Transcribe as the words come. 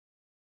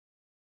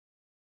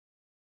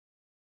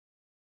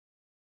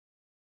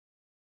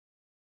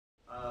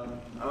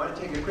I want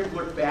to take a quick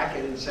look back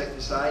at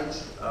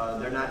insecticides.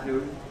 They're not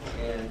new,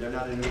 and they're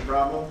not a new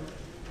problem.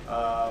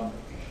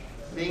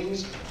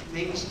 Things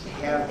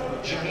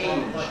have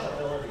changed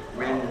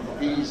when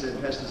bees and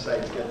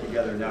pesticides get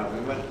together now.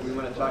 We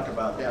want to talk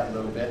about that a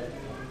little bit.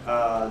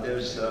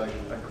 There's a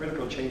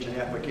critical change in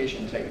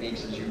application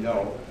techniques, as you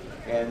know,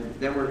 and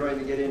then we're going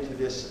to get into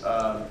this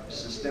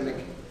systemic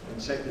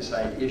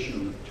insecticide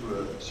issue to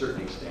a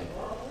certain extent.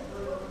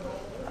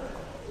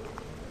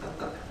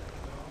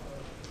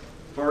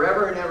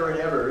 Forever and ever and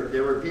ever,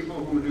 there were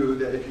people who knew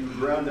that if you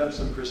ground up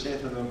some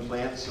chrysanthemum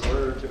plants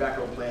or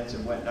tobacco plants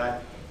and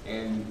whatnot,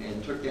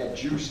 and took that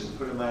juice and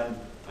put them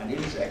on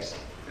insects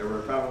that were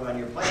a problem on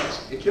your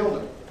plants, it killed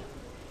them.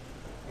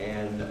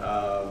 And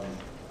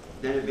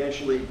then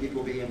eventually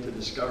people began to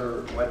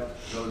discover what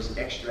those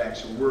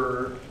extracts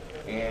were,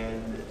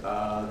 and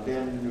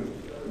then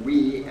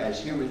we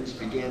as humans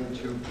began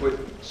to put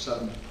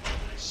some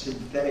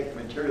synthetic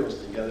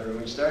materials together, and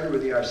we started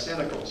with the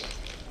arsenicals.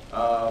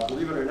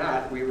 Believe it or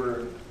not, we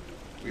were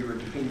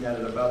doing that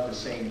at about the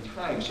same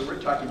time. So we're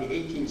talking the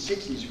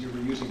 1860s. We were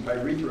using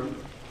pyrethrum,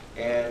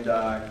 and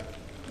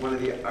one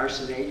of the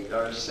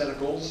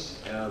arsenicals,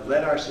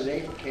 lead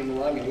arsenate, came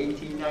along in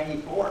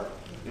 1894,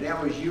 and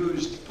that was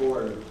used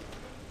for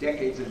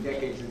decades and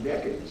decades and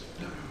decades.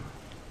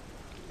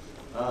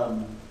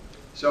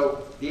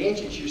 So the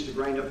ancients used to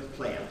grind up the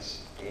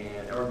plants,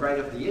 or grind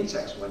up the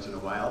insects once in a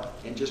while,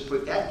 and just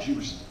put that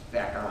juice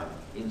back on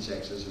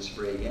insects as a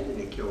spray again, and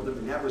it killed them,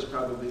 and that was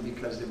probably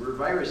because there were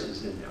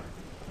viruses in them.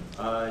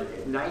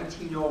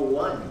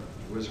 1901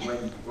 was when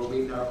what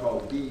we now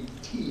call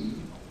BT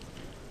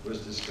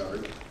was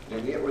discovered,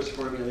 and it was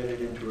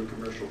formulated into a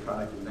commercial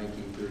product in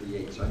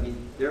 1938. So I mean,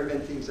 there have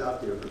been things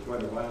out there for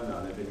quite a while now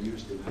that have been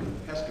used in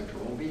pest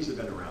control, and bees have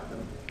been around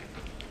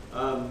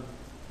them.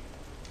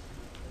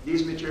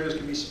 These materials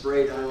can be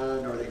sprayed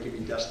on, or they can be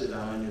dusted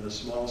on in a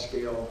small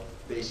scale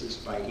basis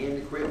by hand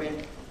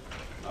equipment.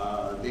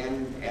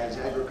 Then as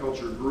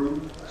agriculture grew,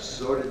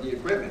 so did the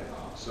equipment.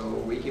 So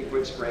we can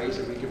put sprays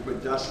and we can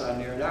put dust on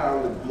there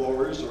now with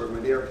blowers or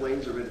with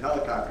airplanes or with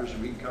helicopters,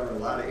 and we can cover a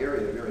lot of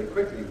area very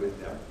quickly with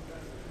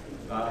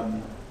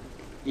them.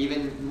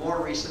 Even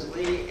more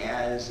recently,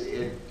 as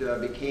it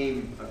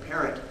became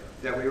apparent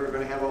that we were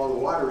going to have all the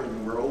water in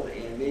the world,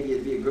 and maybe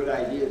it'd be a good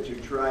idea to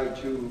try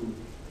to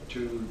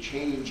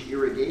change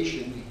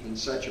irrigation in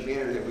such a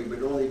manner that we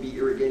would only be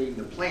irrigating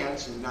the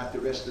plants and not the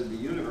rest of the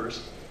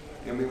universe.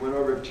 And we went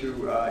over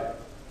to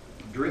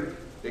drip.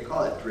 They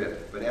call it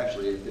drip, but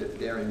actually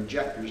they're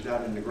injectors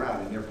down in the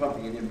ground, and they're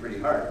pumping it in pretty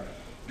hard.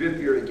 Drip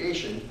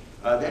irrigation.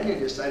 Then they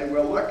decided,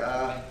 well, look,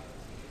 I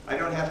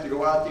don't have to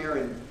go out there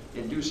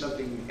and do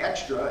something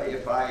extra.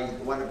 If I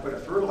want to put a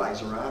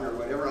fertilizer on or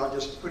whatever, I'll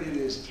just put it in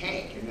this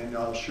tank, and then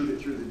I'll shoot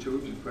it through the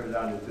tubes and put it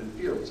out into the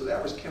field. So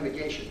that was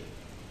chemigation.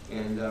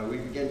 And we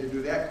began to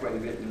do that quite a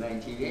bit in the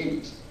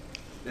 1980s.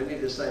 Then they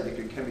decided they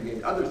could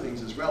chemigate other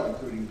things as well,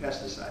 including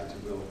pesticides,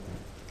 and we'll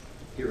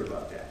hear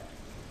about that.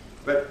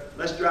 But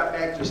let's drop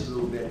back just a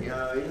little bit. In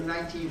the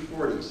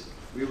 1940s,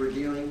 we were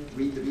dealing,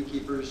 we the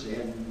beekeepers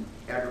and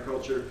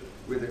agriculture,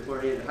 with the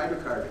chlorinated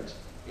hydrocarbons.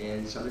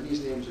 And some of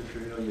these names are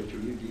familiar to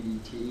you,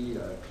 DDT,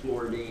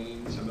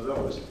 chloridane, some of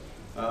those.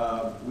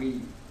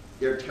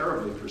 They're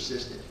terribly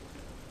persistent.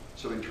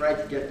 So we tried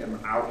to get them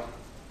out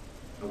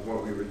of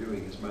what we were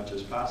doing as much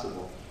as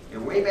possible.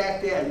 And way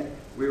back then,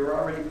 we were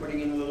already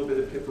putting in a little bit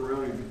of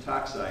piperonium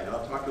butoxide.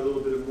 I'll talk a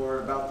little bit more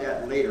about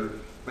that later,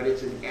 but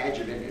it's an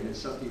adjuvant, and it's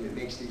something that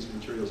makes these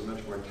materials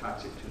much more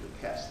toxic to the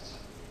pests.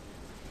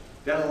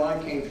 Then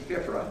along came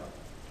FIFRA.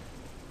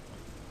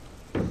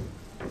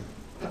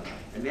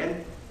 And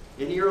then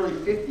in the early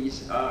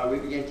 50s, we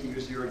began to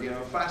use the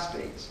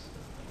organophosphates.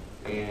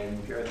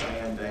 And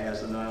parathion,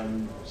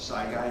 diazinon,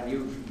 Saigon,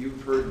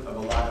 you've heard of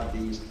a lot of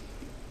these.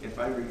 If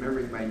I'm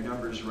remembering my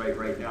numbers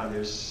right now,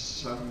 there's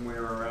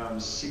somewhere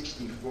around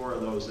 64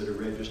 of those that are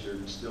registered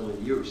and still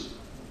in use.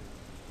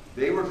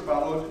 They were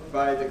followed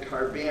by the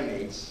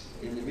carbamates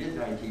in the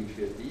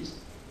mid-1950s,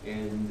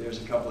 and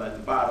there's a couple at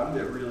the bottom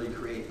that really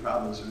create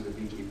problems with the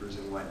beekeepers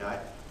and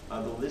whatnot.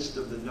 The list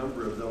of the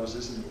number of those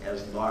isn't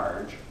as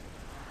large,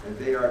 and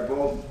they are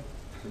both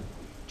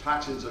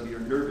toxins of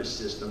your nervous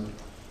system.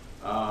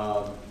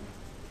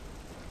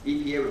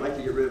 EPA would like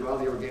to get rid of all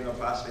the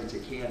organophosphates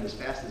it can as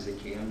fast as it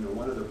can. And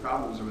one of the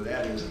problems with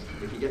that is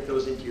if you get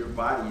those into your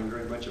body in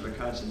very much of a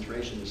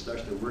concentration, it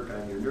starts to work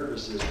on your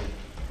nervous system.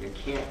 You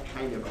can't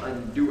kind of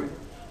undo it.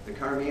 The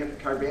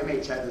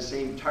carbamates have the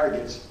same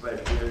targets,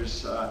 but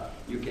there's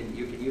you can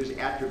use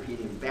atropine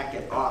and back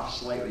it off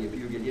slightly if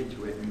you get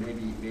into it, and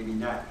maybe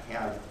not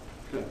have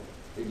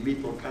a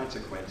lethal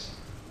consequence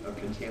of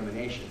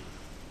contamination.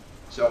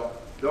 So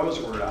those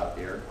were out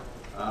there.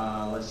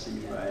 Let's see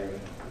if I.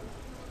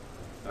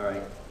 All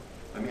right,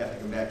 I may have to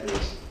come back to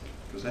this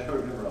because I don't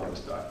remember all this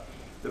talk.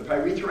 The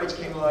pyrethroids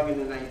came along in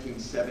the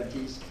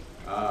 1970s.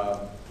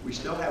 We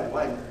still have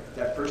one,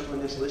 that first one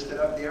that's listed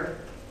up there.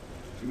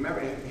 Remember,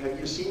 have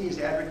you seen these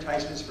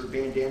advertisements for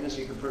bandanas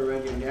you can put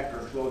around your neck or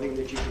clothing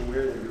that you can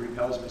wear that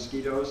repels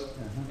mosquitoes?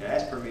 Yeah,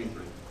 that's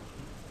permethrin.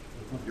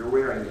 You're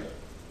wearing it.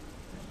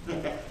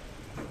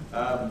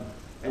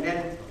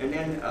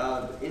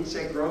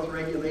 Insect growth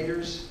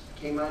regulators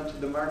came onto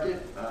the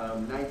market.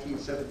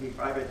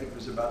 1975, I think,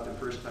 was about the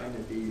first time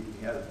that they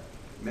had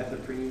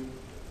methoprene,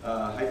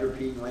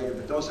 hydropene later,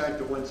 but those aren't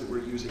the ones that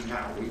we're using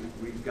now.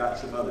 We've got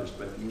some others,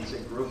 but the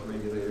insect growth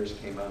regulators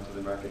came onto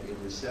the market in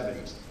the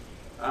 70s.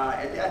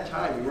 At that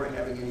time, we weren't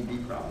having any bee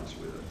problems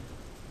with them.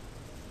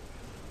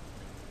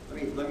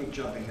 Let me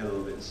jump ahead a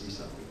little bit and see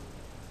something.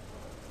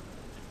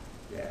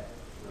 Yeah,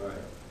 all right.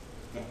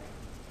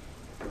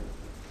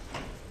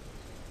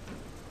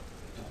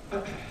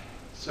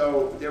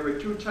 So there were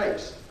two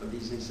types of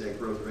these insect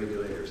growth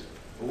regulators.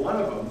 One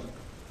of them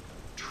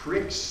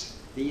tricks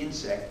the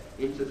insect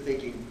into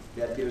thinking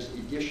that there's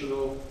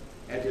additional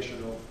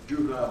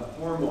juvenile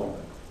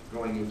hormone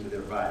going into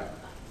their body.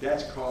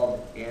 That's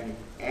called an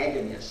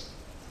agonist,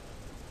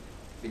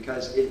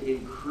 because it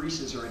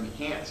increases or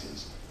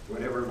enhances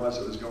whatever it was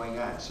that was going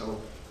on.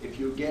 So if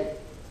you get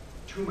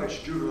too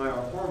much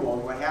juvenile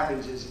hormone, what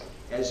happens is,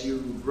 as you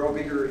grow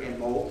bigger and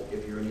molt,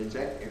 if you're an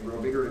insect, and grow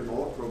bigger and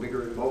molt, grow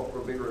bigger and molt,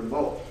 grow bigger and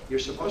molt, you're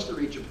supposed to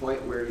reach a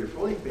point where you're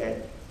fully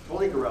fed,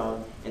 fully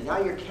grown, and now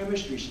your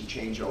chemistry should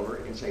change over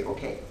and say,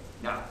 okay,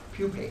 now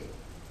pupate.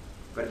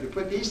 But if you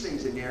put these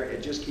things in there,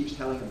 it just keeps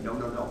telling them, no,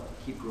 no, no,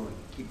 keep growing,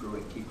 keep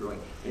growing, keep growing,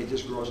 and it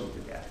just grows them to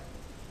death.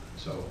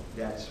 So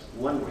that's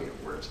one way it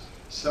works.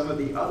 Some of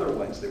the other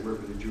ones that work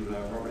with the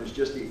juvenile hormone is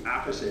just the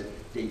opposite.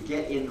 They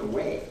get in the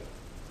way.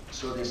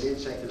 So this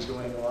insect is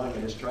going along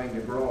and is trying to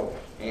grow,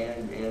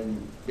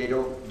 and they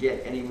don't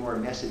get any more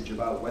message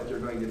about what they're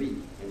going to be,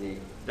 and they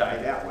die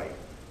that way.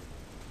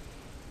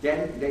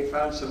 Then they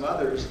found some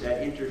others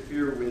that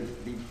interfere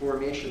with the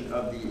formation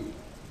of the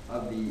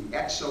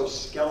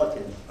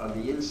exoskeleton of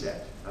the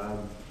insect.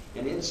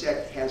 An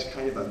insect has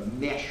kind of a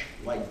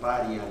mesh-like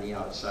body on the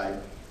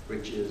outside,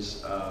 which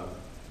is,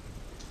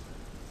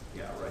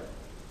 yeah, right.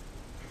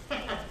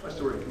 What's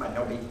the word? Come on,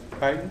 help me.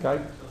 Chitin.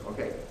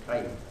 Okay,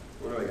 chitin.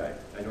 What do I got?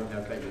 I don't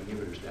have chitin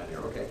inhibitors down here,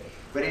 okay.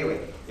 But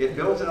anyway, it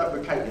builds it up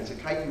with chitin. It's a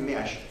chitin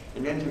mesh.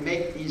 And then to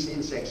make these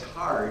insects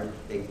hard,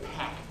 they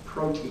pack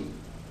protein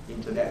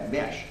into that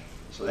mesh.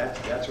 So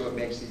that's what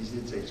makes these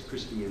insects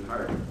crispy and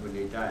hard when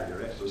they die,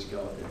 their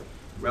exoskeleton.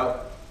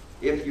 Well,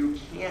 if you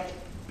can't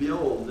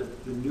build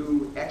the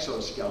new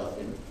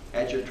exoskeleton,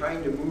 as you're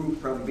trying to move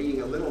from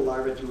being a little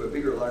larva to a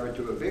bigger larva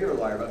to a bigger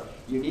larva,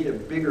 you need a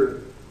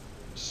bigger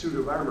suit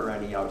of armor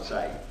on the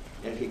outside.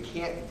 And if you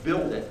can't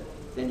build it,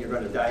 then you're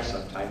going to die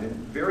sometime. And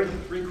very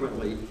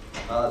frequently,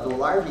 the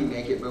larvae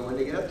make it, but when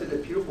they get up to the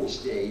pupal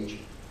stage,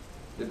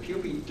 the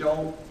pupae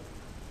don't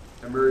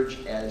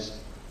emerge as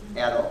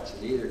adults.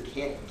 They either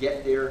can't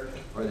get there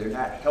or they're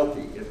not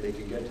healthy if they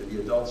can get to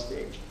the adult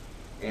stage.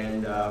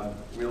 And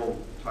we'll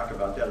talk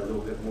about that a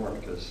little bit more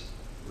because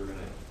we're going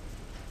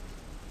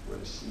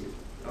to see it.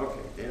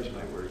 Okay, there's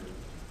my word.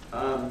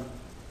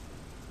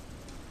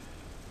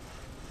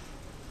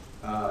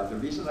 The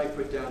reason I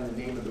put down the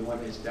name of the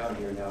one that's down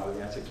here now, and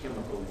that's a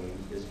chemical name,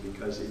 is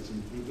because it's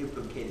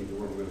implicated in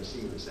what we're going to see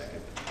in a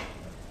second.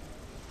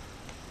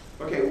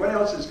 Okay, what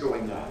else is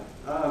going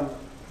on?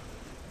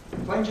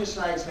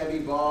 Fungicides have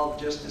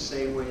evolved just the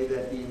same way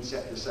that the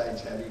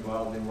insecticides have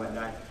evolved and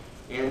whatnot.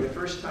 And the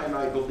first time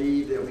I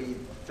believe that we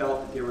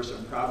felt that there were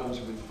some problems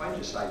with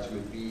fungicides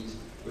with bees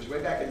was way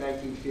back in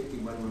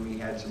 1951 when we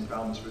had some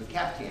problems with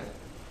Captan.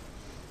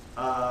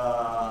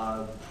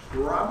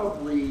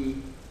 Probably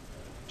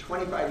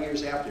 25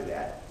 years after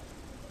that,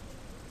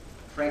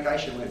 Frank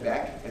Eischen went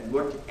back and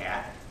looked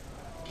at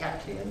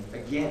Captan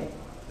again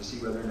to see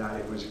whether or not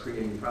it was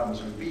creating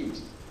problems with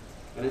bees.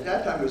 And at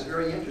that time it was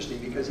very interesting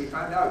because he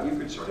found out you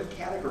could sort of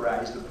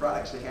categorize the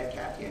products that had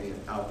Captan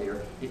out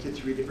there into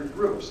 3 different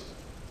groups.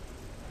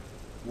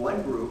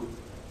 One group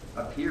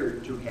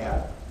appeared to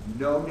have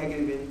no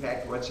negative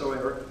impact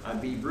whatsoever on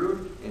bee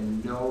brood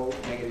and no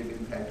negative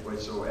impact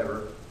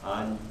whatsoever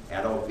on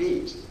adult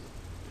bees.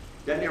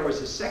 Then there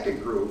was a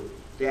second group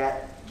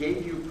that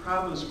gave you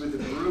problems with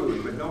the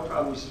brood but no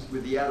problems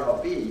with the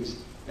adult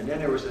bees. And then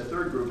there was a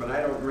third group, and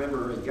I don't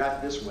remember who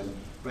got this one,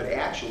 but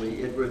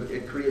actually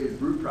it created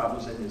brood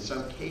problems, and in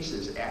some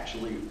cases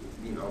actually,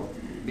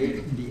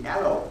 made the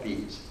adult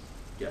bees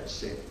get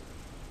sick.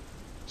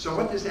 So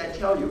what does that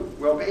tell you?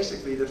 Well,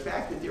 basically the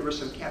fact that there were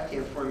some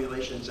Captan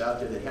formulations out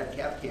there that had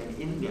Captan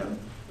in them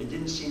and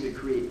didn't seem to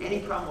create any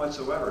problem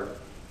whatsoever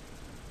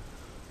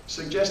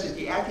suggests that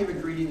the active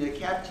ingredient in the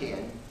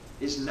Captan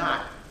is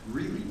not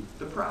really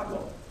the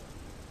problem.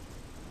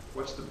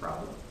 What's the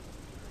problem?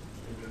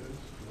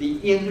 The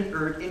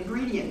inert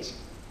ingredients,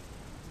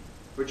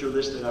 which are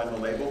listed on the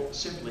label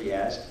simply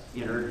as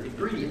inert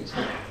ingredients.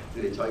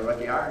 Do they tell you what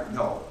they are?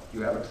 No. Do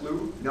you have a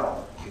clue?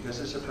 No, because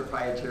it's a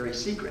proprietary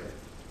secret.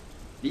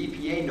 The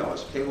EPA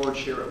knows, but they won't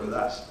share it with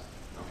us.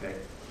 Okay,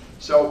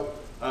 so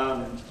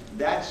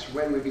that's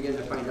when we begin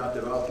to find out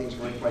that all things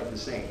weren't quite the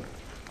same.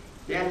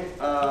 Then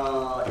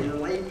in the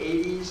late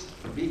 80s,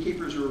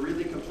 beekeepers were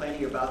really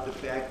complaining about the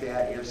fact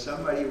that if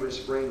somebody was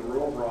spraying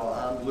Roverall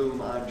on bloom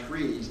on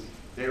trees,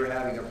 they were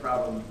having a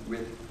problem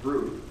with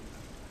brood.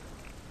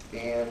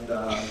 And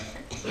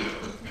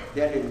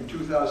then in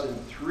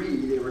 2003,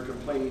 they were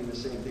complaining the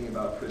same thing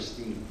about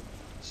Pristine.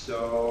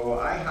 So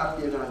I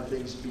hopped in on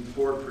things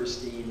before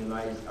Pristine, and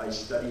I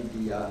studied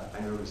the, I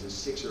don't know, it was a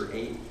 6 or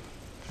 8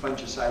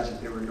 fungicides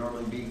that they were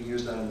normally being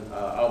used on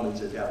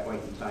almonds at that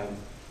point in time.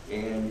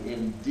 And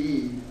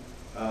indeed,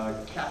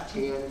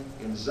 Captan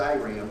and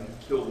Zyram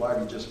killed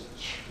larvae just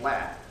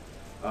flat.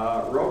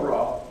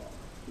 Rovrol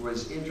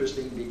was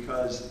interesting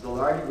because the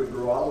larvae would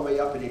grow all the way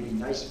up and they'd be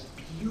nice,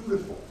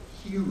 beautiful,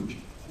 huge,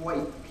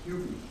 white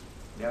pupae.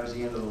 That was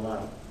the end of the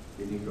line.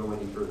 They didn't go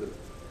any further.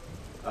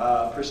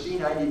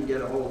 Pristine I didn't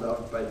get a hold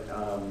of, but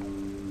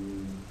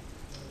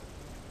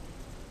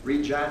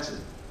Reed Johnson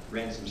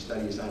ran some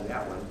studies on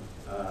that one.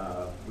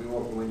 We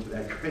won't go into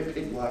that great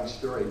big long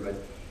story, but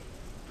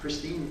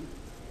Pristine,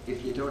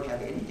 if you don't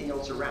have anything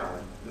else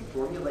around, the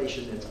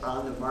formulation that's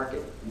on the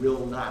market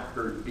will not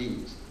hurt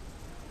bees.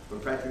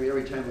 But practically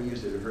every time we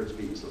use it, it hurts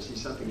bees. They'll see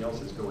something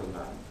else is going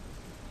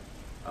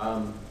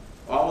on.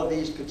 All of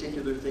these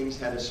particular things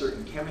had a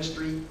certain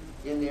chemistry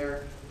in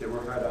there that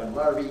were hard on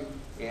larvae,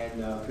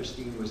 and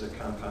Pristine was a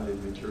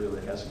compounded material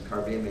that has some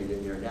carbamate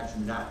in there, and that's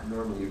not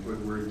normally a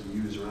good word to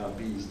use around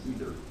bees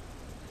either.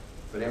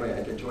 But anyway,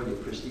 like I told you,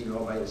 Pristine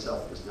all by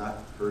itself does not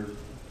hurt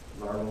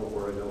larval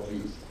or adult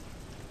bees.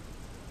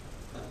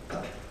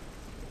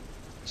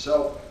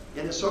 So,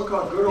 in the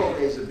so-called good old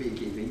days of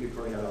beekeeping,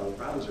 before we had all the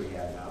problems we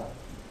have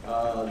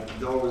now,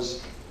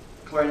 those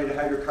chlorinated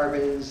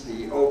hydrocarbons,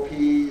 the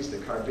OPs, the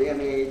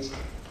carbamates,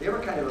 they were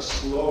kind of a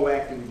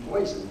slow-acting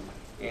poison.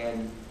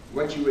 And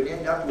what you would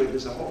end up with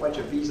is a whole bunch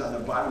of bees on the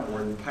bottom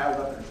board and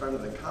piled up in front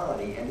of the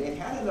colony, and they'd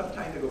had enough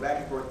time to go back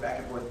and forth, back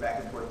and forth, back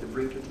and forth to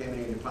bring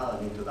contaminated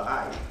pollen into the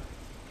hive.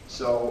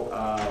 So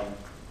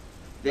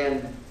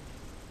then,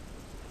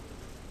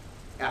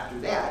 after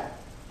that,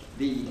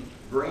 the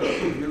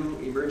brand new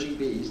emerging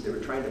bees, they were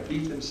trying to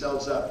beef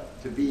themselves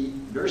up to be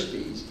nurse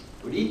bees,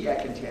 would eat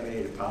that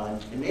contaminated pollen,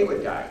 and they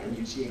would die. And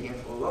you'd see a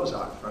handful of those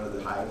out in front of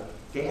the hive,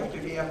 day after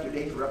day after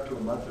day for up to a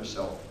month or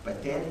so.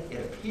 But then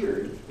it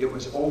appeared it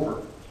was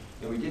over.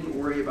 And we didn't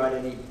worry about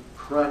any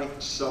chronic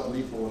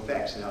sublethal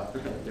effects. Now,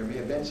 there may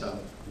have been some.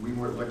 We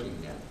weren't looking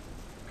then.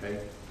 Okay?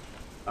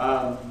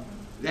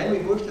 Then we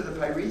moved to the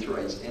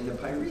pyrethroids, and the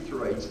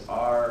pyrethroids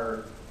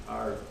are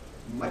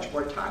much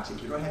more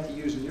toxic. You don't have to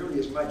use nearly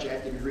as much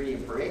active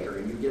ingredient per acre,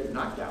 and you get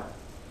knockdown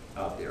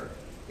out there.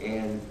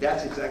 And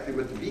that's exactly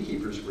what the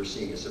beekeepers were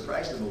seeing. It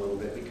surprised them a little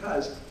bit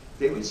because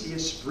they would see a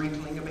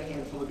sprinkling of a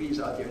handful of bees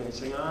out there, and they'd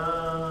say,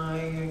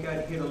 I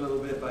got hit a little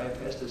bit by a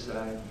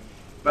pesticide.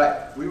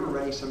 But we were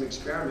running some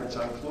experiments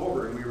on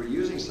clover, and we were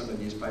using some of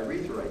these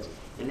pyrethroids.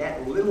 And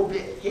that little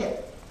bit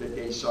hit that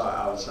they saw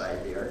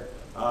outside there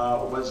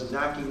was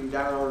knocking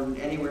down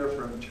anywhere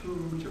from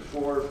 2 to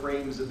 4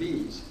 frames of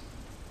bees.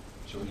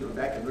 So when you went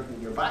back and looked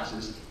in your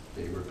boxes,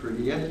 they were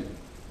pretty empty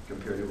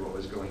compared to what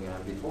was going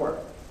on before.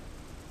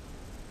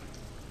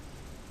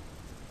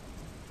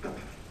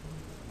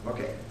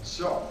 Okay,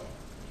 so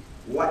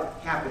what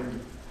happened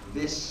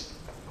this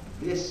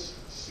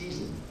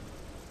season?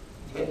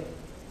 Hit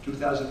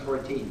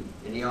 2014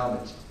 in the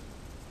almonds.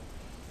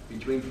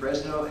 Between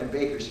Fresno and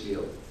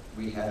Bakersfield,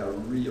 we had a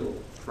real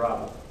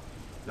problem.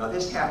 Now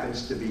this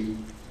happens to be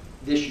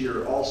this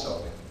year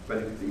also, but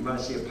if you want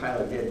to see a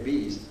pile of dead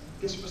bees,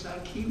 this was on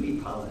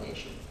kiwi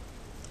pollination.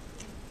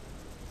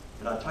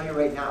 And I'll tell you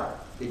right now,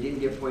 they didn't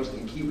get poisoned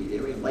in kiwi. They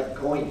didn't even like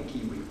going to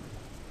kiwi.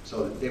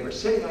 So they were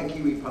sitting on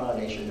kiwi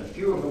pollination. A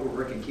few of them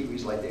were working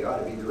kiwis like they ought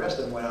to be. The rest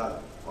of them went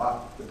out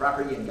off the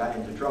property and got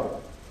into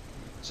trouble.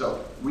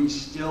 So we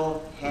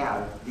still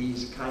have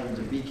these kinds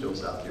of bee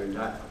kills out there,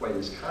 not quite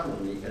as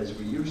commonly as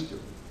we used to.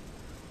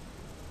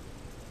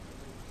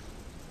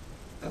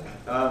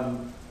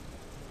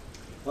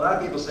 A lot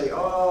of people say,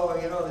 oh,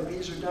 you know, the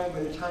bees are dying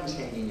with their tongues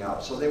hanging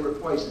out, so they were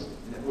poisoned.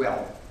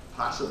 Well,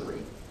 possibly,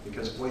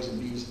 because poison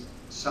bees,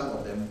 some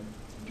of them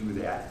do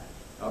that.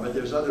 But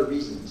there's other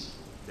reasons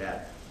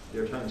that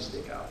their tongues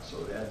stick out,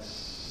 so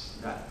that's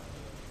not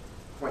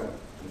quite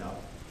enough.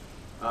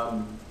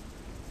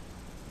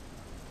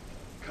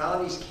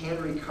 Colonies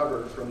can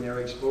recover from their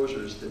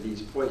exposures to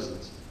these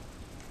poisons.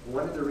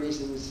 One of the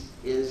reasons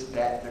is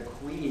that the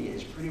queen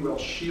is pretty well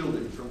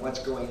shielded from what's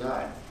going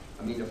on.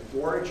 I mean, if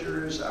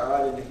foragers are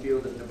out in the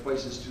field, if the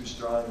poison's too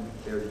strong,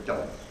 they're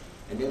done.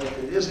 And then if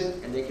it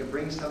isn't, and they can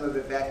bring some of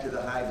it back to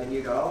the hive, then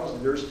you got all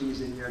those nurse bees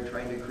in there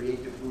trying to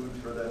create the food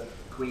for the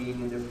queen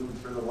and the food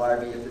for the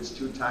larvae. If it's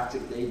too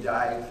toxic, they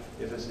die.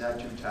 If it's not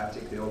too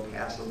toxic, they'll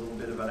pass a little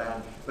bit of it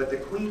on. But the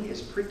queen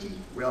is pretty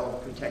well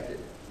protected.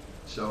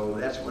 So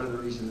that's one of the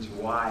reasons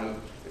why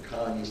the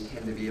colonies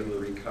tend to be able to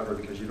recover,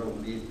 because you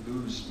don't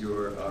lose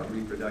your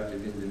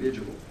reproductive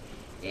individual.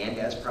 And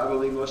as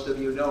probably most of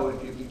you know,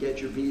 if you can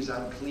get your bees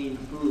on clean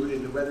food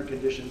and the weather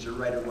conditions are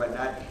right or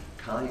whatnot,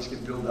 colonies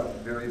can build up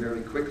very,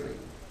 very quickly.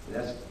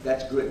 And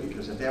that's good,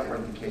 because if that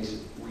weren't the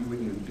case, we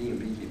wouldn't even be in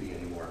beekeeping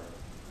anymore.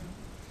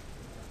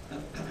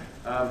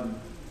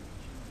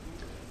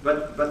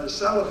 But the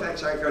subtle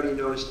effects aren't going to be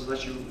noticed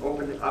unless you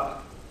open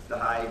up the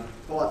hive,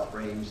 pull out the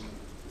frames,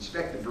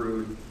 inspect the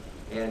brood,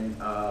 and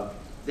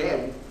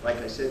then, like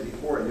I said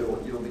before,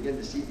 you'll begin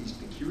to see these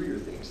peculiar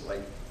things,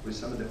 like with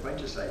some of the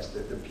fungicides,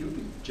 that the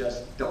pupae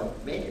just don't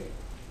make it.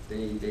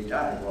 They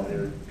die while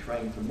they're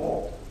trying to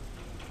molt.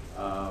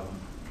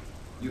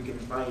 You can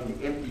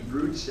find empty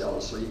brood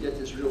cells, so you get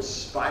this real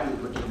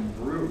spotty-looking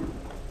brood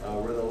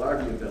where the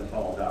larvae have been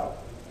hauled out.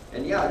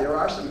 And yeah, there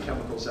are some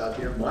chemicals out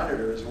there,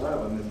 Monitor is one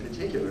of them in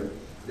particular,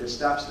 that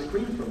stops the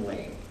queen from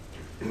laying.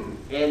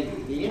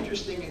 And the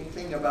interesting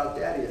thing about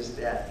that is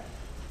that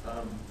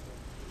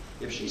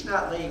if she's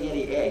not laying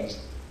any eggs,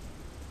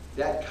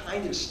 that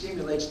kind of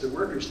stimulates the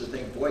workers to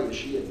think, boy, is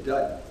she a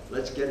dud,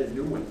 let's get a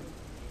new one.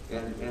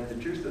 And the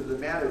truth of the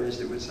matter is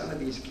that with some of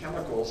these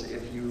chemicals,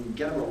 if you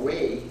get them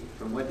away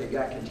from what they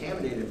got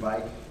contaminated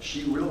by,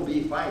 she will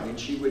be fine and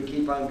she would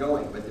keep on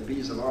going, but the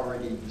bees have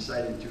already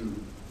decided to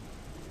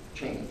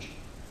change.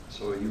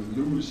 So you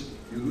lose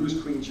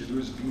queens, you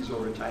lose bees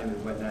over time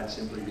and whatnot,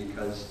 simply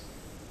because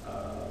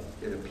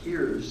it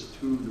appears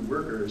to the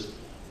workers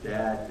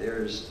that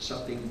there's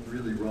something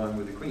really wrong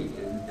with the queen,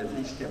 and at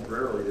least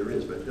temporarily there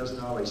is, but it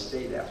doesn't always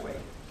stay that way.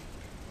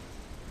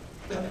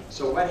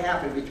 So what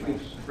happened between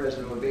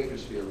Fresno and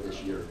Bakersfield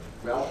this year?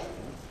 Well,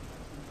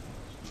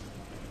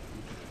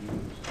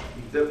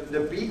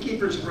 the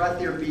beekeepers brought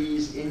their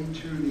bees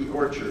into the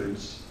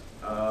orchards,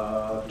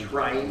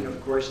 trying,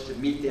 of course, to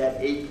meet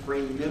that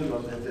 8-frame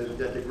minimum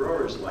that the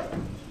growers like.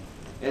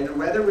 And the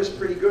weather was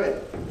pretty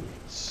good,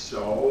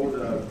 so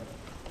the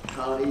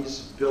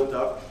colonies built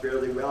up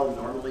fairly well.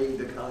 Normally,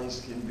 the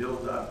colonies can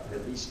build up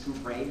at least 2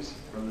 frames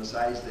from the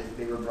size that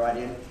they were brought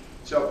in.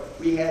 So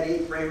we had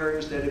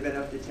 8-framers that had been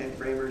up to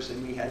 10-framers,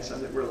 and we had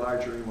some that were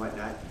larger and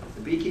whatnot.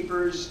 The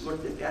beekeepers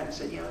looked at that and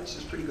said, yeah, this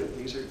is pretty good.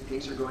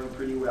 Things are going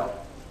pretty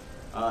well.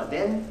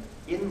 Then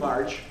in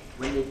March,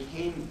 when they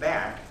came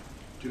back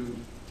to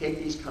take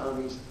these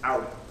colonies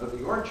out of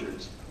the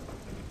orchards,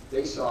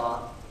 they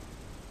saw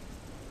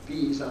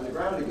bees on the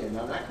ground again.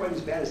 Now, not quite as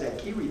bad as that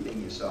kiwi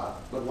thing you saw,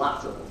 but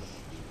lots of them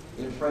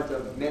in front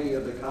of many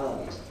of the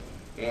colonies.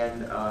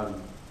 And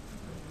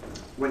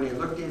when they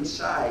looked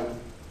inside,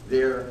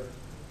 their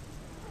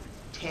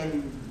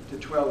 10 to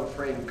 12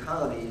 frame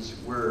colonies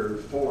were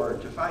 4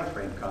 to 5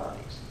 frame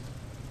colonies.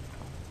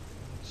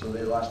 So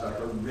they lost a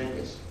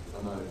horrendous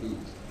amount of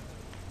bees.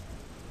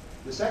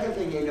 The second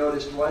thing they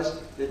noticed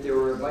was that there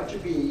were a bunch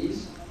of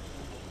bees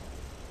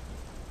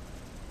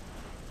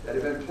that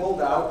had been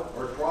pulled out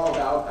or crawled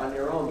out on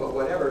their own, but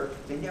whatever,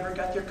 they never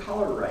got their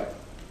color right.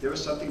 There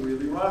was something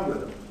really wrong with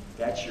them.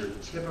 That's your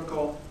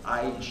typical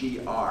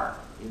IGR,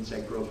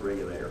 insect growth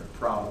regulator,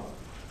 problem.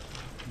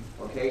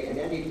 Okay, and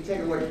then you can take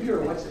a look here.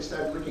 Once they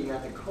start looking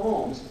at the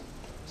combs,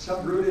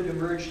 some brood had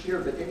emerged here,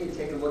 but then you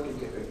take a look and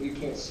you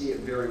can't see it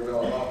very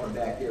well at all from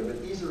back there.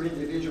 But these are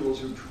individuals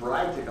who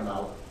tried to come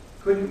out,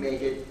 couldn't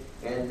make it,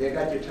 and they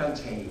got their tongues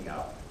hanging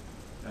out.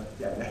 Not that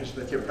that matters,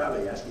 but they're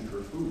probably asking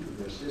for food from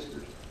their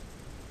sisters.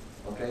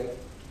 Okay?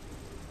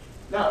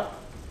 Now,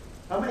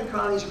 how many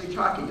colonies are we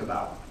talking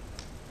about?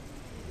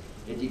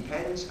 It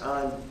depends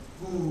on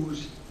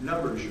whose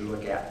numbers you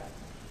look at.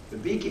 The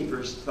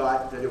beekeepers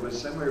thought that it was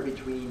somewhere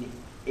between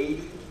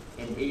 80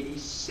 and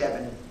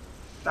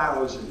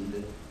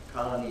 87,000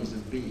 colonies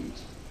of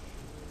bees.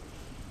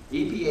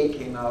 EPA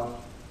came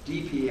out,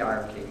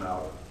 DPR came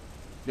out.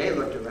 They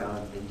looked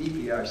around, and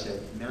DPR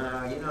said,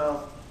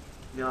 no,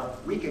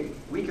 we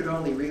could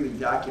only really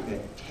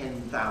document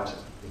 10,000.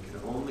 They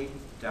could only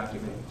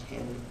document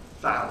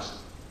 10,000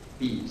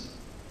 bees,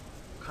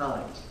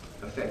 colonies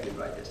affected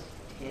by this.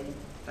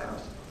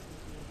 10,000.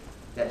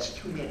 That's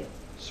too many,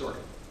 sorry.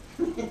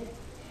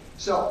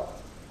 So,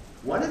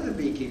 one of the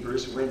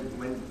beekeepers,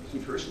 when he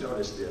first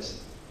noticed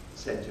this,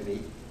 said to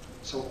me,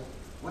 so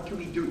what can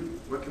we do?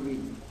 What can we,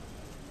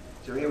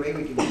 is there any way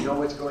we can know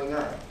what's going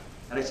on?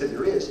 And I said,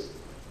 there is.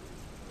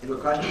 It'll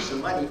cost you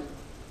some money,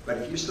 but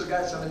if you still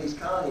got some of these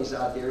colonies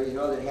out there, you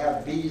know, that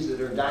have bees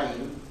that are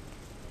dying,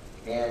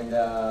 and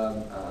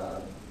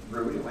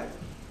brood, and went,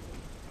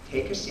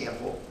 take a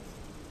sample,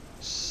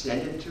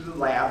 send it to the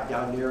lab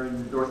down there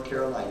in North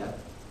Carolina,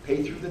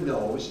 pay through the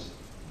nose,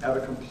 have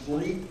a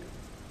complete,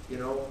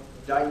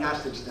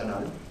 diagnostics done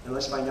on it, and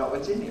let's find out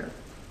what's in there.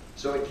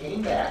 So it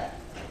came back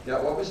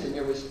that what was in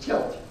there was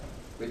tilt,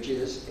 which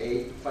is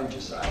a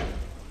fungicide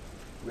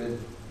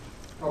with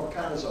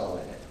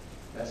propiconazole in it.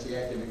 That's the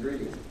active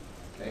ingredient,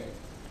 okay?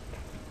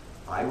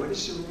 I would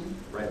assume,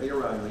 rightly or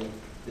wrongly,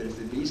 that if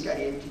the bees got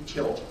into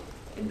tilt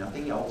and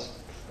nothing else,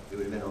 it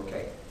would have been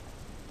okay.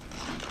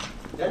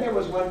 Then there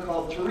was one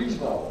called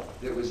Turismo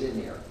that was in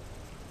there.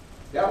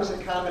 That was a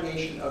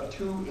combination of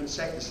 2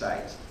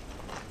 insecticides.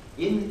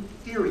 In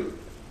theory,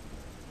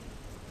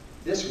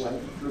 this one,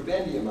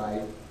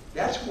 flubendiamide,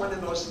 that's one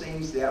of those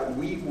things that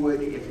we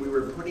would, if we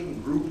were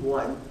putting group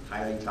 1,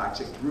 highly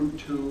toxic, group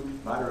 2,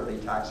 moderately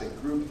toxic,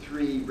 group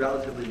 3,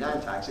 relatively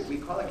non-toxic, we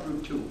call it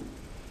group 2.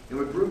 And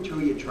with group 2,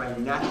 you try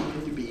not to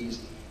hit the bees,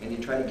 and you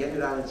try to get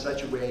it on in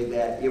such a way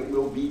that it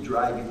will be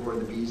dry before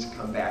the bees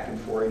come back and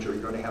forage, or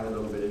you're going to have a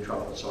little bit of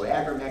trouble. So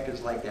Agrimec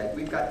is like that.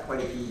 We've got quite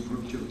a few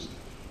group 2s.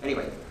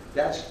 Anyway,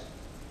 that's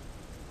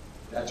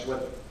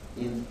what,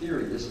 in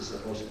theory, this is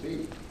supposed to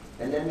be.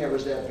 And then there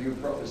was that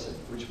bupropion,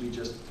 which we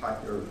just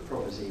talked, or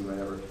propofine,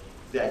 whatever,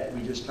 that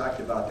we just talked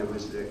about. There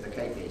was the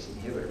chitinase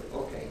inhibitor.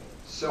 Okay,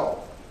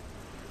 so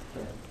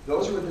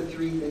those were the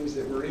three things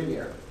that were in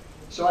there.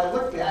 So I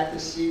looked back to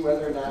see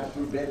whether or not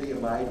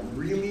flubendiamide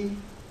really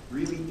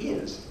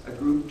is a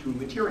group 2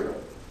 material.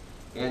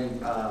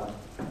 And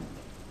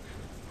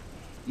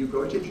you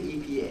go to the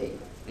EPA,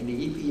 and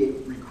the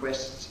EPA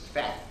requests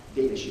fact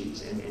data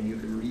sheets, and you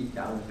can read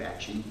down the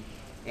fact sheet.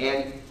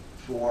 And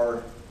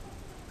for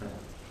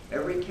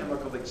every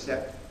chemical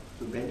except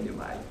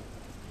flubendiamide,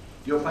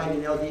 you'll find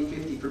an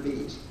LD50 for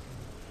bees.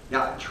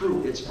 Now,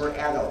 true, it's for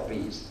adult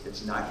bees.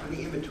 It's not for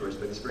the immatures,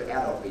 but it's for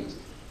adult bees.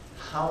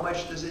 How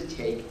much does it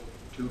take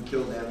to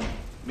kill them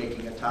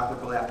making a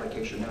topical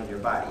application on your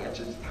body? That's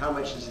just, how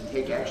much does it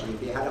take actually?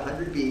 If you had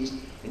 100 bees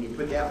and you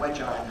put that much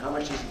on, how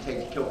much does it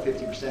take to kill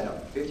 50%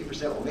 of them?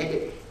 50% will make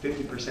it,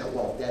 50%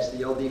 won't. That's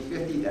the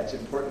LD50. That's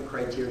important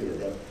criteria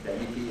that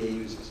EPA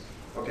uses.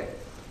 Okay,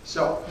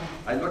 so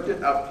I looked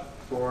it up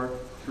for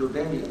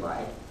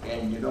flubendiamide,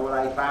 and you know what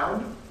I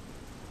found?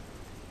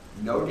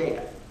 No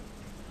data.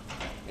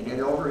 And then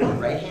over in the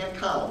right-hand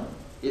column,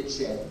 it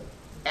said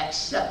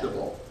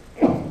acceptable.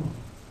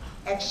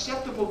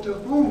 Acceptable to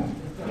whom?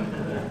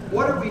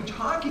 What are we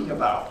talking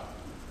about?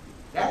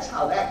 That's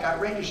how that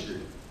got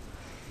registered.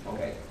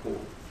 Okay, cool.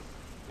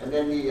 And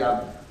then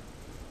the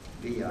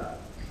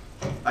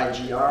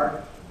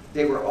IGR,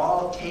 they were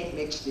all tank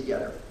mixed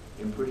together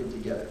and put in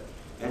together.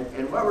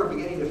 And what we're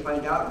beginning to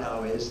find out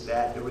now is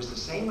that it was the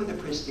same with the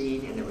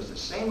pristine, and it was the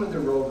same with the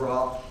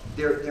roverall.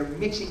 They're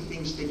mixing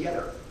things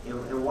together.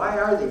 And why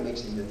are they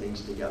mixing the things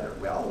together?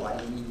 Well,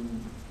 I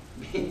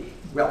mean,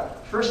 well,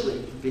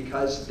 firstly,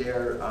 because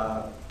their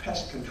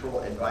pest control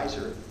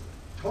advisor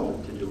told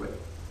them to do it.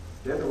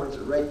 They're the ones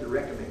that write the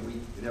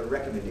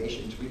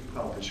recommendations, we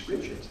call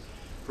prescriptions,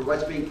 for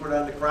what's being put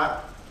on the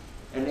crop.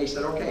 And they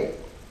said, okay,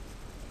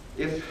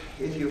 if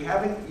you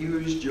haven't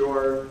used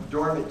your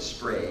dormant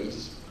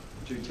sprays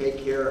to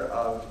take care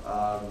of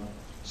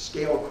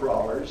scale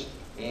crawlers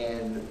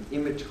and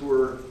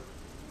immature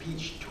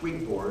peach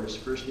twig borers,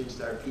 first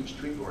instar peach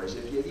twig borers,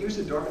 if you use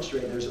a dormant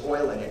spray, there's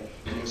oil in it,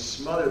 and they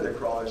smother the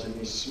crawlers and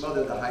they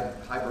smother the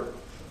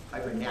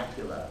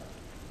hibernacula,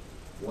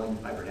 one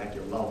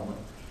hibernaculum,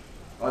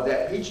 of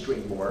that peach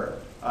twig borer.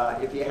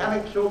 If you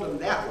haven't killed them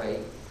that way,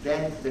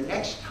 then the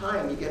next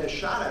time you get a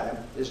shot at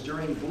them is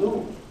during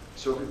bloom.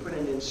 So if we put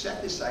an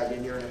insecticide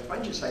in there and a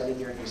fungicide in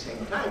there at the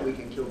same time, we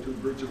can kill 2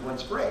 birds with 1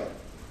 spray.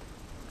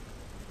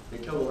 They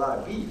killed a lot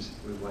of bees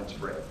with 1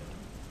 spray.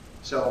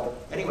 So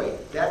anyway,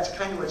 that's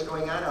kind of what's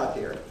going on out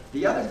there.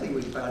 The other thing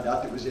we found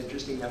out that was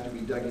interesting after we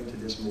dug into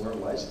this more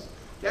was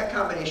that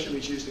combination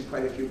was used in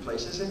quite a few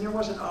places, and there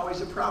wasn't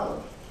always a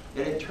problem.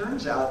 And it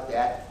turns out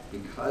that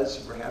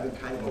because we're having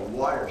kind of a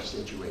water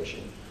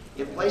situation,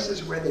 in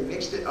places where they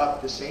mixed it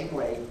up the same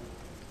way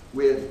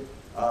with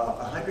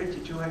 100 to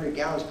 200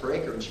 gallons per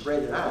acre and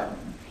sprayed it on,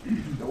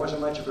 there wasn't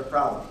much of a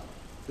problem.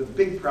 The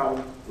big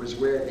problem was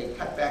where they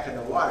cut back on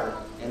the water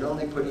and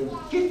only put in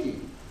 50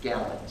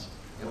 gallons.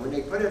 And when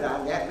they put it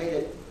on, that made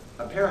it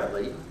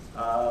apparently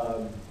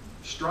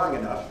strong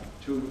enough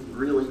to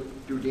really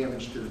do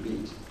damage to the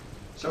bees.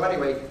 So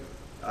anyway,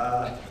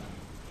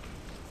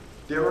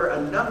 there were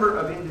a number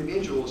of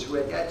individuals who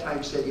at that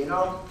time said, you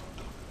know,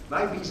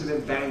 my bees have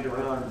been banged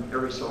around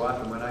every so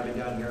often when I've been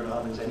down here in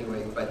almonds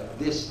anyway, but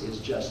this is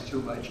just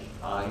too much.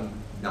 I'm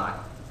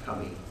not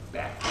coming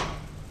back.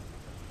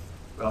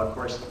 Well, of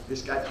course,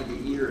 this got to the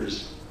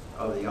ears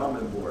of the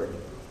almond board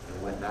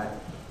and whatnot,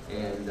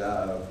 and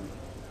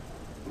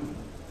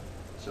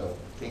so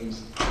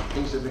things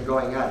have been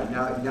going on. And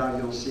now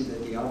you'll see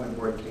that the almond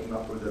board came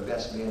up with a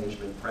best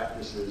management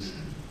practices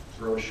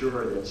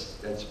brochure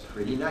that's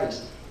pretty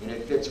nice, and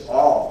it fits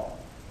all.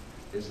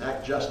 It's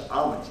not just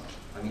almonds.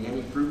 I mean,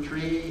 any fruit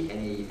tree,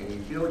 any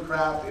field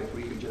crop, if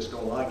we could just go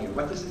along here.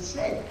 What does it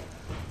say?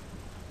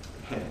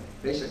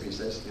 Basically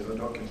says, you know,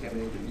 don't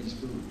contaminate the bees'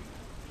 food.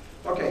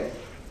 Okay,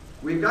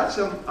 we've got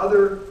some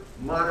other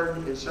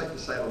modern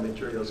insecticidal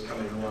materials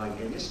coming along,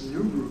 and this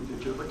new group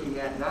that you're looking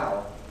at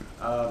now,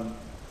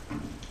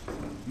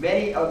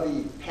 many of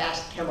the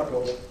past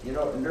chemicals, you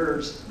know,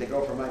 nerves that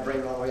go from my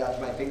brain all the way out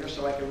to my finger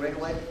so I can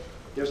regulate,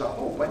 there's a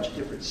whole bunch of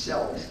different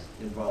cells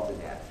involved in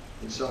that.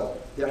 And so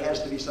there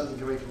has to be something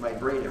coming from my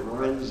brain that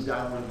runs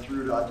down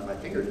through it out to my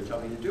finger to tell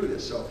me to do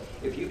this. So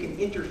if you can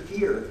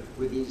interfere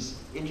with these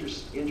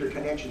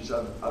interconnections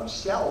of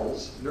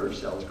cells, nerve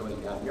cells going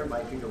down here,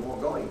 my finger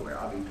won't go anywhere.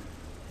 I'll be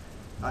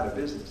out of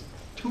business.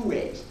 2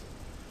 ways.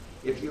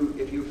 If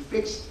you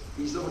fix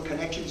these little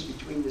connections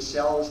between the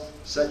cells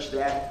such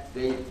that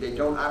they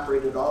don't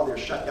operate at all, they're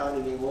shut down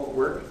and they won't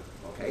work,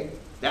 okay,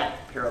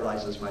 that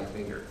paralyzes my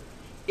finger.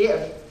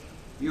 If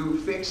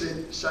you fix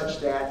it such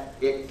that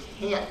it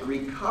can't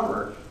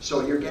recover,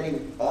 so you're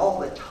getting all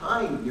the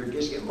time, you're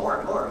just getting more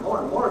and more and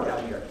more and more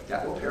down here,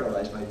 that will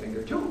paralyze my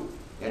finger too,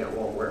 and it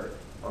won't work,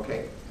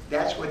 okay?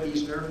 That's what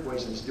these nerve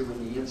poisons do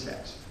in the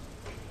insects.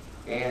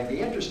 And the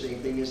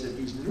interesting thing is that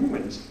these new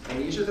ones, and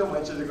these are the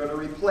ones that are going to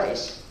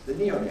replace the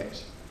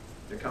neonics.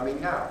 They're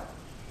coming now.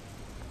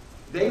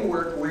 They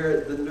work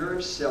where the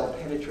nerve cell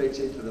penetrates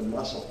into the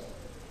muscle.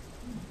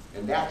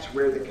 And that's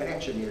where the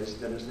connection is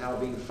that is now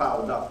being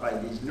fouled up by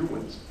these new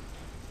ones.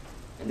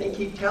 And they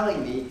keep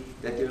telling me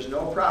that there's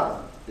no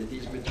problem, that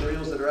these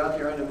materials that are out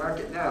there on the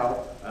market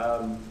now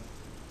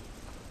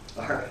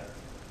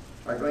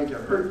are going to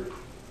hurt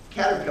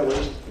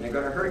caterpillars and they're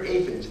going to hurt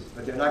aphids,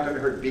 but they're not going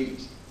to hurt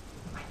bees.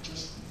 I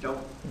just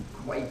don't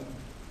quite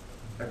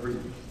agree.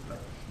 But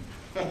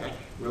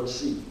we'll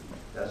see.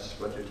 That's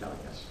what they're telling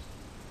us.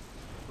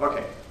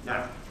 Okay,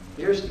 now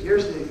here's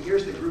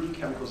the group of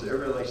chemicals that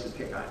everybody likes to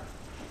pick on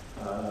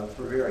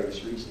for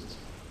various reasons.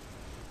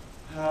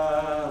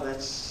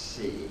 Let's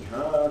see.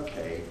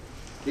 Okay,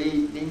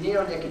 the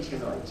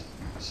neonicotinoids.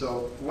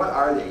 So what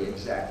are they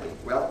exactly?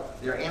 Well,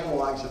 they're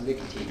analogs of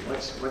nicotine.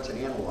 What's an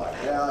analog?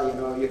 Well, you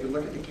know, you can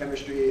look at the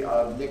chemistry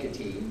of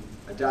nicotine,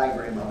 a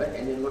diagram of it,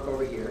 and then look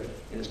over here,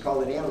 and it's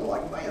called an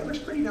analog. It looks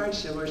pretty darn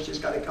similar. It's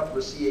just got a couple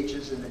of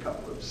CHs and a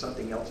couple of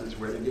something else's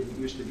where there didn't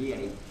used to be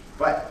any.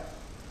 But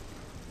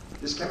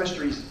this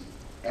chemistry is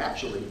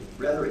actually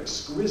rather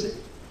exquisite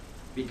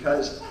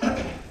because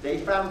they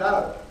found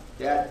out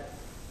that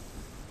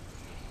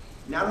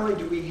not only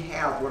do we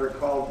have what are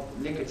called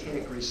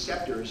nicotinic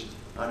receptors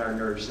on our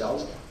nerve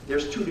cells,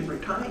 there's two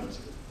different kinds.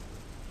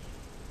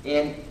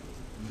 And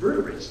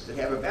vertebrates that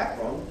have a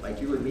backbone,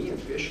 like you and me and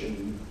fish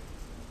and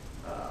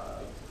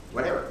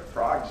whatever,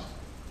 frogs,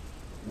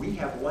 we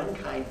have one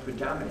kind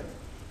predominant.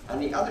 On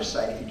the other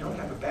side, if you don't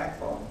have a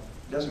backbone,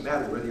 it doesn't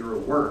matter whether you're a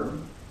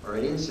worm or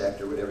an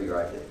insect or whatever you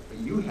are, but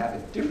you have a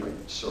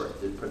different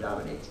sort that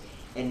predominates.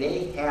 And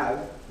they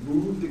have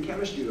moved the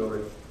chemistry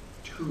over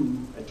to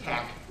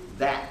attack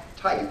that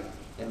type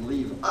and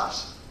leave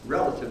us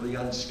relatively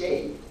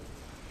unscathed.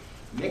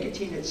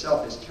 Nicotine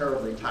itself is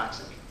terribly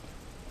toxic.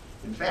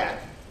 In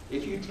fact,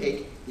 if you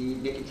take the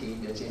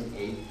nicotine that's in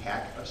a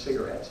pack of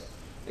cigarettes,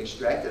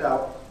 extract it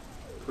out,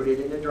 put it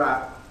in a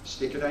drop,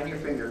 stick it on your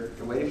finger,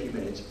 and wait a few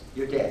minutes,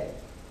 you're dead.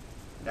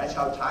 That's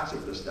how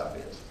toxic this stuff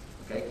is.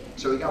 Okay?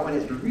 So we got one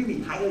that's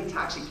really highly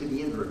toxic to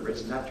the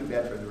invertebrates, not too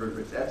bad for the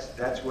vertebrates.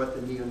 That's what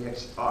the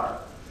neonics are.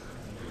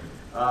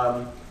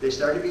 They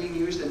started being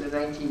used in the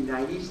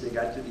 1990s. They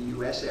got to the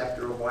US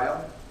after a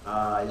while.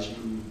 As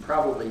you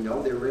probably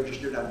know, they're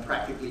registered on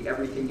practically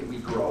everything that we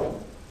grow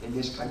in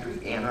this country,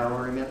 and our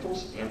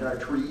ornamentals, and our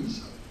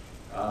trees.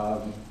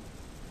 Well,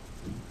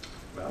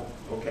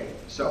 okay,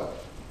 so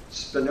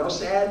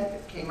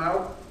spinosad came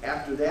out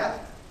after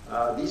that.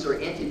 These are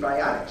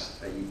antibiotics.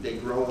 They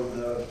grow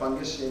the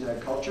fungus in a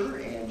culture,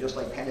 and just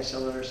like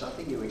penicillin or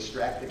something, you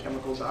extract the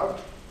chemicals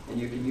out, and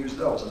you can use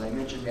those. And I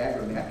mentioned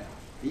agromec.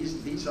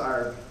 These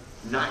are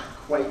not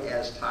quite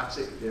as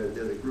toxic. They're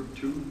the group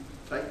 2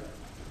 type.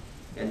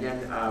 And then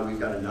we've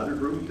got another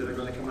group that are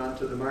going to come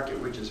onto the market,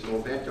 which is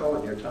Movento,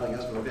 and they're telling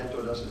us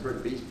Movento doesn't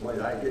hurt bees.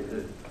 Boy, I get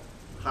the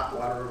hot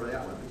water over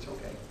that one. It's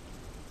okay.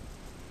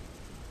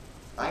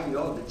 I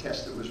know the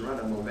test that was run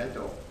on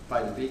Movento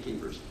by the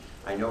beekeepers.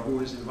 I know who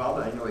was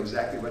involved, and I know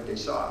exactly what they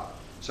saw.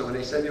 So when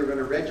they said they were going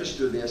to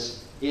register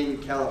this in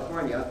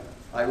California,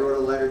 I wrote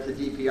a letter to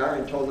DPR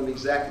and told them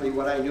exactly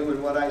what I knew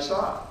and what I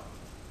saw.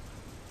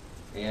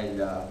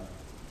 And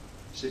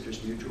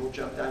Citrus Mutual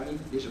jumped on me.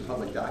 These are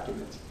public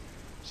documents.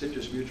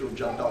 Citrus Mutual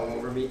jumped all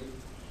over me,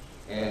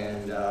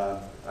 and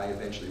I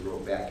eventually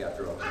wrote back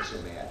after I was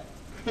so mad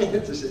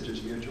to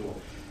Citrus Mutual.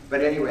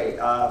 But anyway,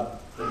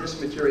 this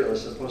material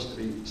is supposed to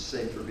be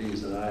safe for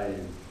bees, and I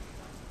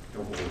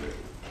don't believe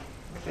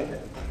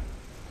it.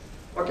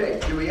 Okay,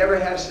 do we ever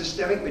have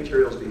systemic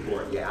materials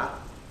before? Yeah.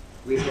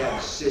 We've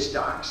had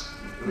cystox,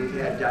 we've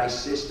had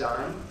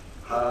dicystine.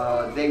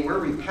 They were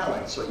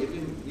repellent, so you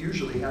didn't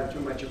usually have too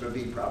much of a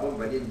bee problem,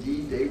 but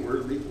indeed they were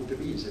lethal to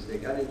bees if they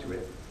got into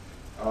it.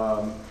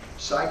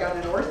 Saigon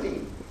and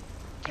orthene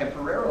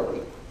temporarily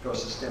go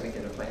systemic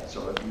in a plant.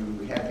 So if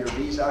you have your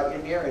bees out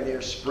in there and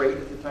they're sprayed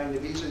at the time the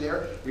bees are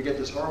there, you get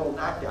this horrible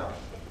knockdown.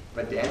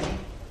 But then,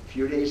 a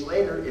few days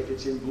later, if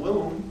it's in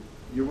bloom,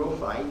 you will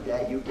find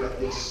that you get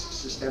this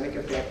systemic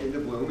effect into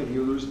bloom and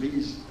you lose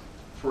bees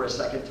for a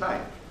second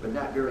time, but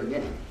not very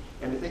many.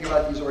 And the thing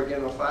about these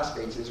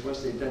organophosphates is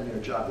once they've done their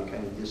job, they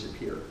kind of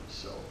disappear.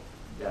 So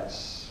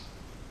that's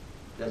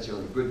the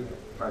only good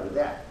part of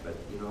that. But,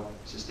 you know,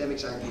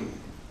 systemics aren't new.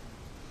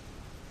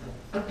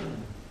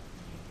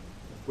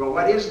 Well,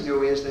 what is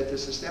new is that the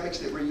systemics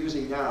that we're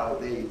using now,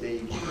 they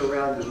put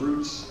around the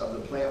roots of the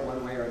plant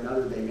one way or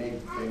another. They may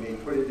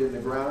put it in the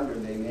ground, or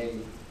they may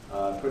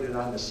put it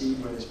on the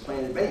seed when it's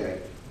planted. But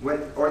anyway,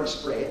 or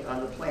spray it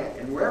on the plant.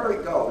 And wherever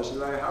it goes, no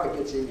matter how it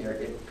gets in there,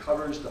 it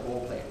covers the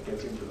whole plant. It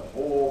gets into the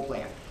whole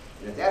plant.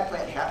 And if that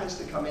plant happens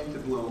to come into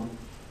bloom,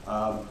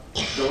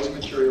 those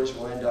materials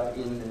will end up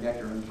in the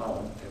nectar and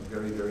pollen at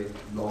very, very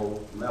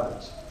low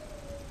levels.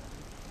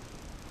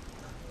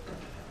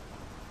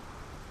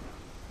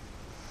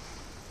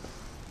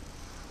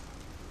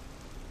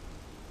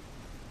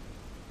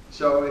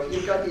 So if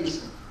you've got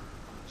these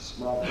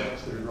small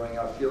plants that are growing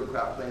out, field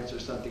crop plants or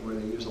something where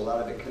they use a lot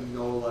of it,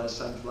 canola,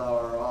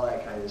 sunflower, all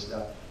that kind of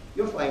stuff,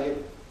 you'll find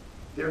it,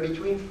 they're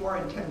between 4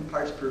 and 10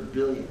 parts per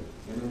billion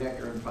and the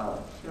nectar and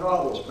pollen, and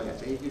all those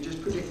plants. And you can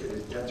just predict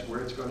it, that's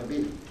where it's going to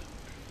be.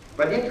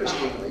 But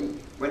interestingly,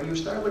 when you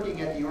start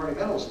looking at the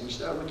ornamentals and you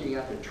start looking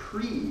at the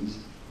trees,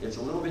 it's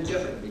a little bit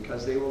different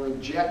because they will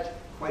inject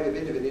quite a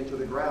bit of it into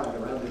the ground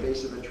around the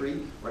base of the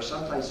tree, or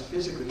sometimes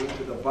physically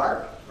into the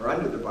bark or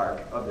under the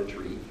bark of the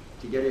tree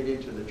to get it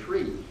into the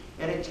tree.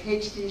 And it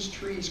takes these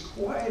trees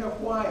quite a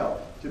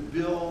while to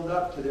build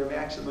up to their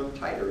maximum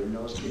titer in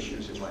those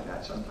tissues and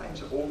whatnot,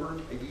 sometimes over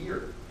a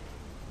year.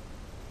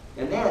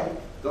 And then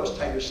those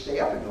titers stay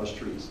up in those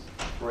trees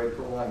for a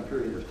prolonged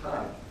period of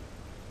time.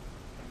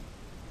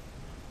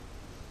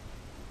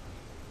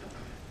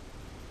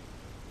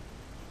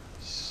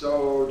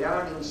 So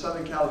down in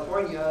Southern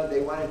California,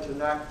 they wanted to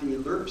knock the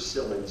lerp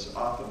psyllids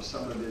off of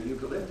some of the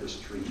eucalyptus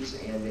trees,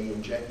 and they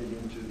injected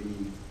into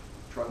the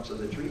trunks of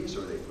the trees,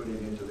 or they put it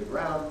into the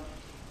ground,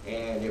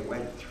 and it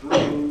went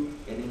through,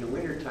 and in the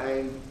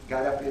wintertime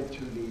got up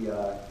into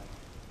the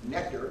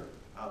nectar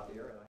out there.